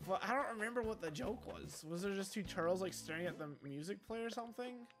I don't remember what the joke was. Was there just two turtles like staring at the music player or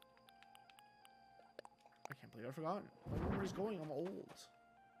something? I can't believe I've forgotten. My memory's going. I'm old.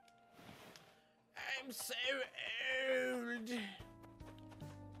 I'm so old.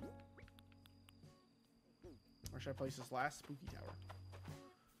 Where should I place this last spooky tower?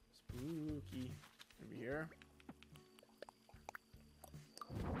 Spooky. Over here.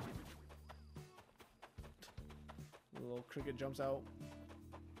 The little cricket jumps out.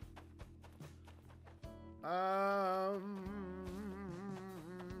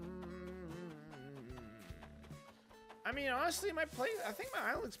 I mean, honestly, I think my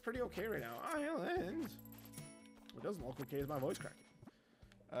island looks pretty okay right now. Island. What doesn't look okay is my voice cracking.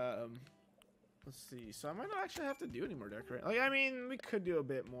 Let's see. So I might not actually have to do any more decorating. Like, I mean, we could do a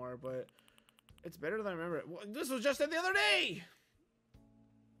bit more, but it's better than I remember it. Well, this was just the other day.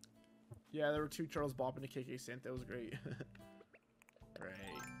 Yeah, there were two turtles bopping to KK synth. That was great. Right.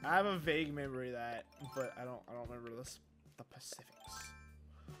 I have a vague memory of that, but I don't remember the Pacifics.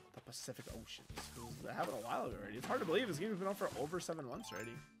 The Pacific Oceans. That happened a while ago already. It's hard to believe this game has been on for over 7 months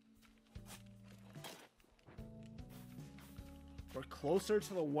already. We're closer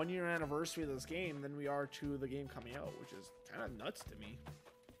to the 1-year anniversary of this game than we are to the game coming out, which is kind of nuts to me.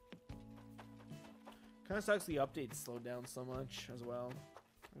 Kind of sucks the updates slowed down so much as well. I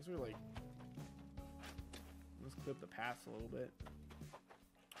guess we're like, let's clip the paths a little bit.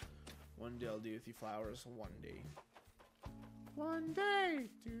 One day I'll do with you flowers. One day. One day.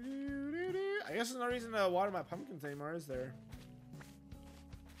 I guess there's no reason to water my pumpkins anymore, is there?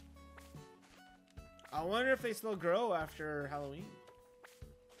 I wonder if they still grow after Halloween.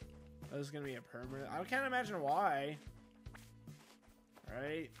 Oh, this is gonna be a permanent. I can't imagine why.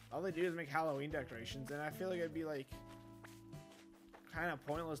 Right? All they do is make Halloween decorations, and I feel like it'd be like kind of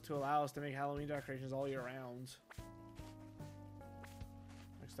pointless to allow us to make Halloween decorations all year round.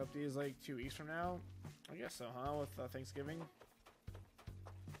 Next update is like 2 weeks from now. I guess so, huh? With Thanksgiving.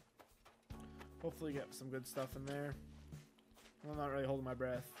 Hopefully get some good stuff in there. I'm not really holding my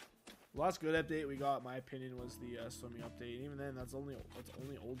breath. The last good update we got, in my opinion, was the swimming update. And even then, that's only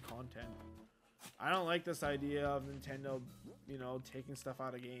old content. I don't like this idea of Nintendo, you know, taking stuff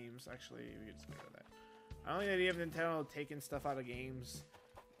out of games. Actually, we could just get rid of that. I don't like the idea of Nintendo taking stuff out of games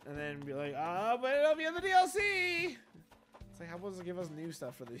and then be like, ah, but it'll be in the DLC. It's like, how about you give us new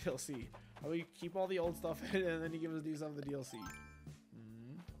stuff for the DLC? How about you keep all the old stuff in and then you give us new stuff for the DLC?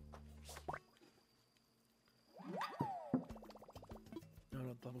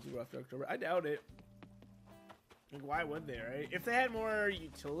 After October, I doubt it. Like, why would they, right? If they had more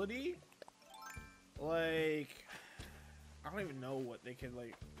utility, like, I don't even know what they could,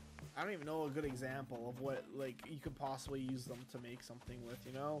 like, I don't even know a good example of what, like, you could possibly use them to make something with,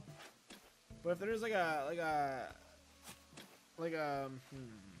 you know? But if there's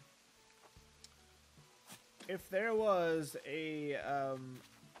if there was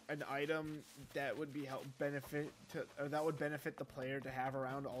an item that would be that would benefit the player to have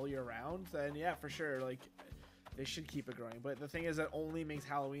around all year round, then yeah, for sure. Like, They should keep it growing, but the thing is, it only makes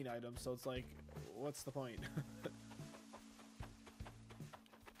Halloween items, so it's like, what's the point?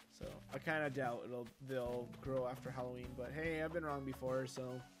 So I kind of doubt they'll grow after Halloween, but hey, I've been wrong before,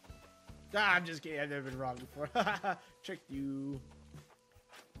 so. Ah, I'm just kidding. I've never been wrong before. Tricked you.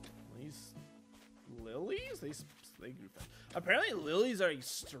 These lilies? They grew fast. Apparently, lilies are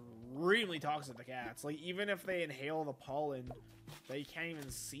extremely toxic to cats. Like, even if they inhale the pollen, they can't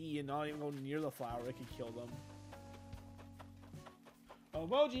even see and not even go near the flower. It could kill them. Oh,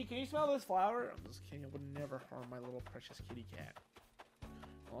 Moji, can you smell this flower? I'm just kidding. I would never harm my little precious kitty cat.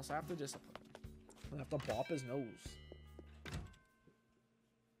 Also, I have to discipline him. I have to bop his nose.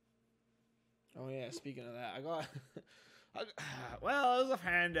 Oh yeah, speaking of that, I got well, it was a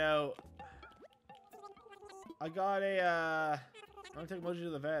handout. I got a I'm gonna take Moji to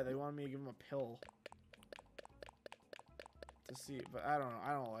the vet. They wanted me to give him a pill to see, but I don't know.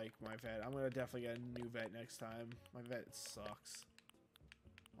 I don't like my vet. I'm gonna definitely get a new vet next time. My vet sucks.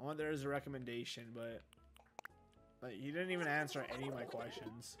 I want there is a recommendation, but like, he didn't even answer any of my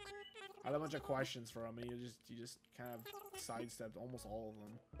questions. I had a bunch of questions for him, and you just kind of sidestepped almost all of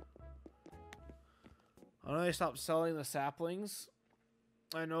them. I know they stopped selling the saplings.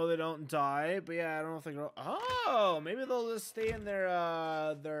 I know they don't die, but yeah, I don't know if they grow. Oh, maybe they'll just stay in their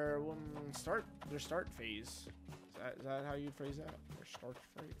start phase. Is that how you'd phrase that? Their start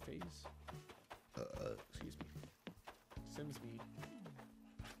phase. Excuse me. Sims me.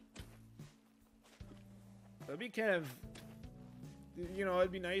 That'd be kind of, you know,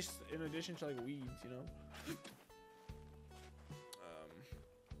 it'd be nice in addition to like weeds, you know.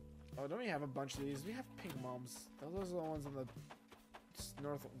 Oh, don't we have a bunch of these? We have pink moms. Those are the ones on the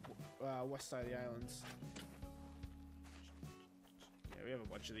west side of the islands. Yeah, we have a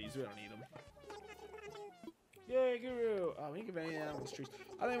bunch of these. We don't need them. Yay, Guru! Oh, we can give any animals trees.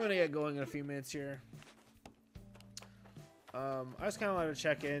 I think I'm gonna get going in a few minutes here. I just kind of wanted to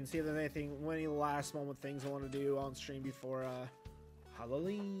check in, see if there's any last moment things I want to do on stream before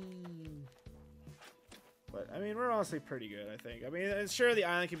Halloween. But, I mean, we're honestly pretty good, I think. I mean, sure, the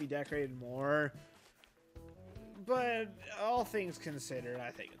island can be decorated more. But, all things considered,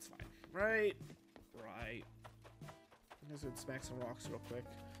 I think it's fine. Right? Right. I'm just gonna smack some rocks real quick.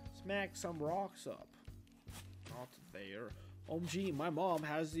 Smack some rocks up. Not there. OMG, my mom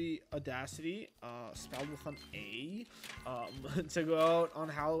has the audacity, spelled with an A, to go out on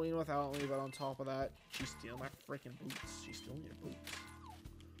Halloween without me, but on top of that, she's stealing my freaking boots. She's stealing your boots.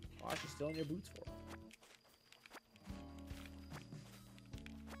 Why is she stealing your boots for?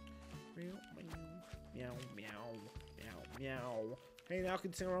 Meow, meow, meow, meow. Hey, now I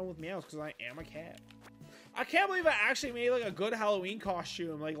can sing around with meows because I am a cat. I can't believe I actually made like a good Halloween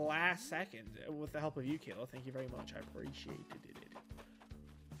costume like last second with the help of you, Kayla. Thank you very much. I appreciated it.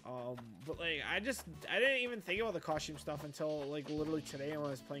 But like I didn't even think about the costume stuff until like literally today when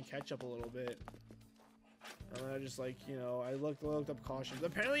I was playing catch up a little bit. And I just like, you know, I looked up costumes.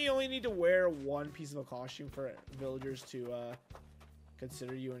 Apparently you only need to wear one piece of a costume for villagers to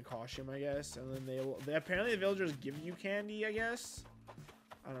consider you in costume, I guess. And then they apparently the villagers give you candy, I guess.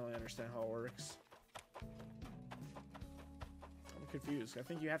 I don't really understand how it works. I'm confused. I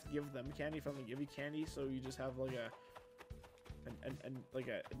think you have to give them candy if I'm gonna give you candy, so you just have like a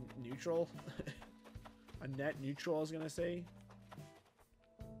neutral, a net neutral. I was gonna say.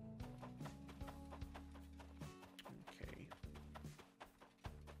 Okay.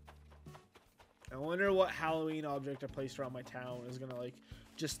 I wonder what Halloween object I placed around my town is gonna like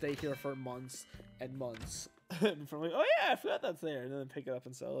just stay here for months and months, and from like, oh yeah, I forgot that's there, and then pick it up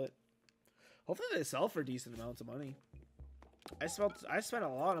and sell it. Hopefully they sell for decent amounts of money. I spent a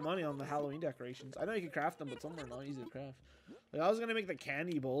lot of money on the Halloween decorations. I know you can craft them, but some are not easy to craft. Like I was gonna make the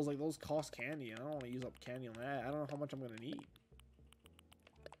candy bowls, like those cost candy. I don't want to use up candy on that. I don't know how much I'm gonna need.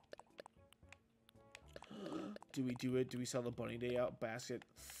 Do we do it? Do we sell the bunny day out basket?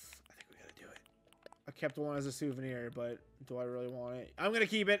 I think we gotta do it. I kept one as a souvenir, but do I really want it? I'm gonna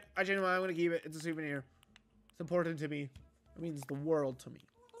keep it. I genuinely, I'm gonna keep it. It's a souvenir. It's important to me. It means the world to me.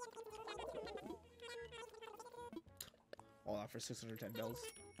 All that for 610 bells.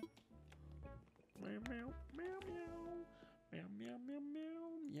 Meow, meow, meow, meow, meow, meow, meow, meow,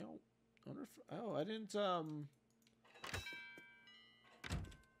 meow. I wonder if, oh, I didn't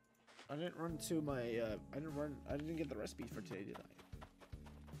run to my, I didn't get the recipe for today, did I?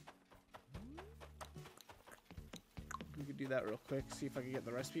 We could do that real quick, see if I can get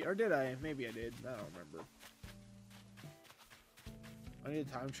the recipe, or did I? Maybe I did, I don't remember. I need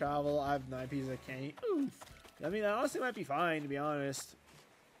time travel, I have 9 pieces of candy. Oof. I mean, that honestly might be fine, to be honest.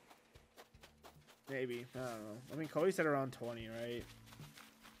 Maybe. I don't know. I mean, Cody said around 20, right?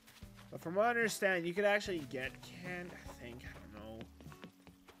 But from what I understand, you could actually get candy. I think. I don't know.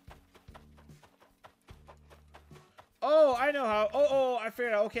 Oh, I know how. Oh, I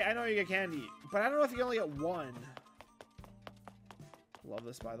figured out. Okay, I know you get candy. But I don't know if you can only get one. Love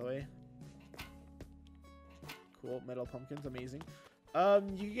this, by the way. Cool. Metal pumpkins. Amazing.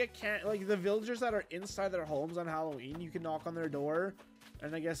 You can get like the villagers that are inside their homes on Halloween, you can knock on their door,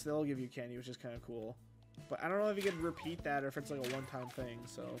 and I guess they'll give you candy, which is kind of cool. But I don't know if you can repeat that or if it's like a one-time thing,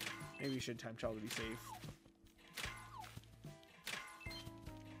 so maybe you should time travel to be safe.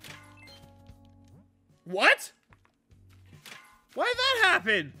 What? Why did that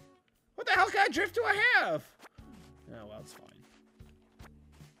happen? What the hell kind of drift do I have? Oh, well, it's fine.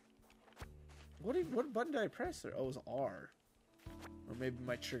 What button did I press there? Oh, it was R. Or maybe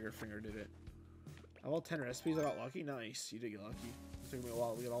my trigger finger did it. I have all 10 recipes. I got lucky. Nice. You did get lucky. It took me a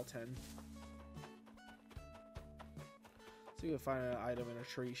while to get all 10. So we can find an item in a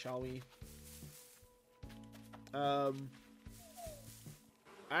tree, shall we? I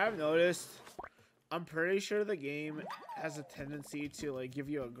have noticed. I'm pretty sure the game has a tendency to like give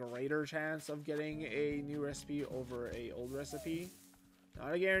you a greater chance of getting a new recipe over a old recipe.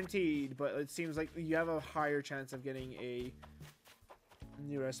 Not a guaranteed, but it seems like you have a higher chance of getting a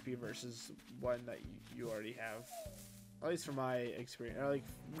new recipe versus one that you already have. At least from my experience. Or like,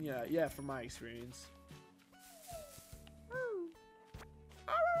 yeah, from my experience.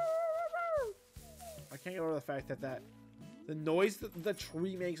 I can't get over the fact that the noise that the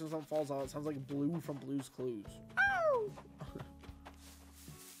tree makes when something falls out, it sounds like Blue from Blue's Clues.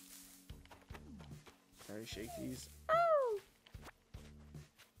 Sorry, shake these.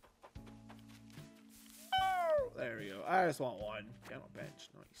 There we go. I just want one. Get on a bench.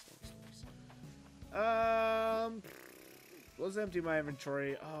 Nice. Let's empty my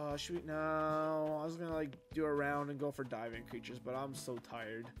inventory. Oh, should we? No. I was gonna like do a round and go for diving creatures, but I'm so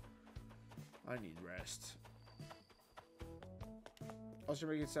tired. I need rest. Also,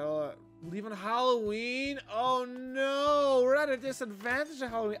 make it sell. Leave on Halloween? Oh no! We're at a disadvantage of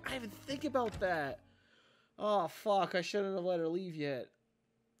Halloween. I didn't even think about that. Oh fuck! I shouldn't have let her leave yet.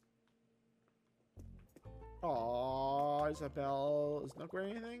 Oh, Isabel. Is Nook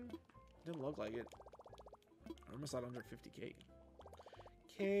wearing anything? Didn't look like it. I almost got under 50k.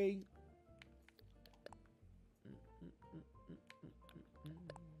 Okay.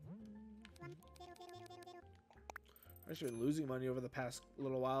 I've actually been losing money over the past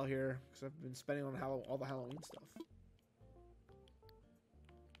little while here because I've been spending on all the Halloween stuff.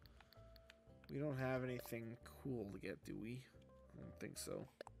 We don't have anything cool to get, do we? I don't think so.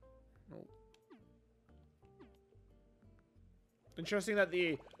 Nope. Interesting that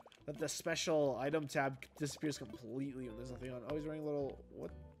the special item tab disappears completely when there's nothing on. Oh, he's wearing a little.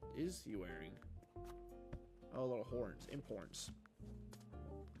 What is he wearing? Oh, little horns, imp horns.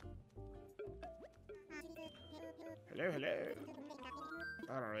 Hello, hello.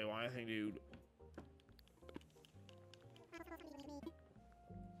 I don't really want anything, dude.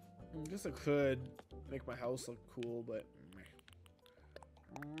 I guess I could make my house look cool, but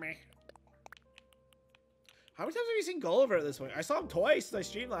meh. How many times have you seen Gulliver at this point? I saw him twice. I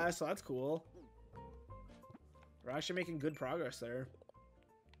streamed last, so that's cool. We're actually making good progress there.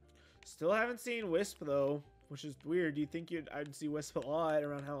 Still haven't seen Wisp though, which is weird. You'd think I'd see Wisp a lot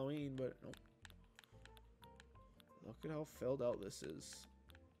around Halloween, but nope. Look at how filled out this is.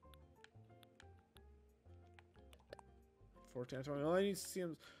 14 20. Well, I need to see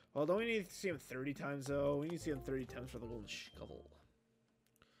him. Well, don't we need to see him 30 times though? We need to see him 30 times for the golden shovel.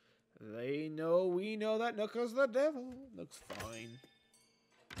 They know we know that Nook is the devil. Nook's fine.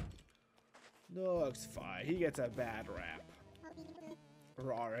 Nook's fine. He gets a bad rap. Or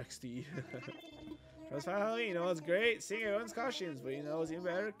RXD. That's finally, you know, it's great seeing everyone's costumes, but you know, it's even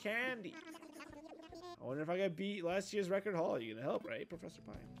better candy. I wonder if I could beat last year's record haul. You gonna help, right, Professor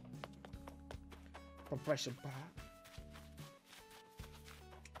Pie? Professor Pie.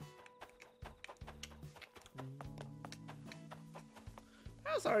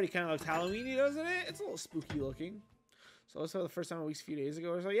 That's already kind of looks Halloween-y, doesn't it? It's a little spooky looking. So I saw the first time a few days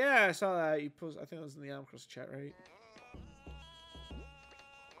ago. I was like, yeah, I saw that. You post. I think it was in the Animal Crossing chat, right?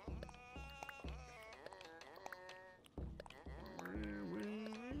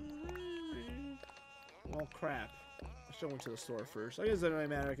 Oh crap! I should have went to the store first. I guess it doesn't really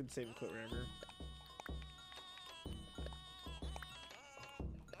matter. I can save and quit wherever.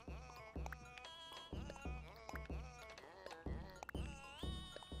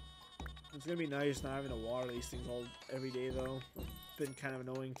 It's gonna be nice not having to water these things every day though. It's been kind of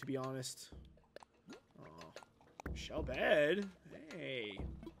annoying to be honest. Oh, shell bed. Hey,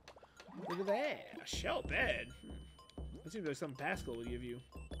 look at that, a shell bed. That seems like something Pascal would give you.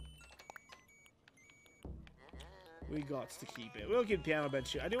 We got to keep it. We'll keep piano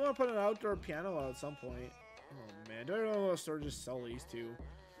bench too. I do want to put an outdoor piano out at some point. Oh man, do I really want to store just sell these two?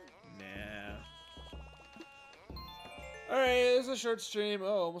 Nah. Alright, this is a short stream. Oh,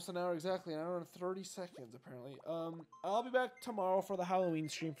 almost an hour exactly. An hour and 30 seconds, apparently. I'll be back tomorrow for the Halloween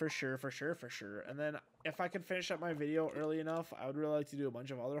stream for sure. And then, if I can finish up my video early enough, I would really like to do a bunch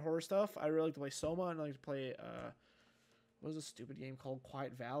of other horror stuff. I really like to play Soma, and I like to play, what is a stupid game called?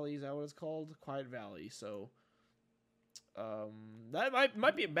 Quiet Valley, is that what it's called? Quiet Valley, so... that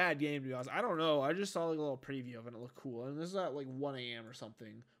might be a bad game, to be honest. I don't know. I just saw like a little preview of it and it looked cool. And this is at like 1 a.m. or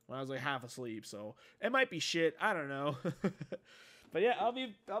something when I was like half asleep, so it might be shit. I don't know. But yeah, I'll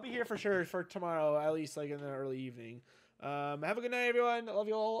be here for sure for tomorrow, at least like in the early evening. Have a good night, everyone. Love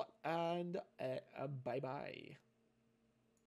you all, and bye bye.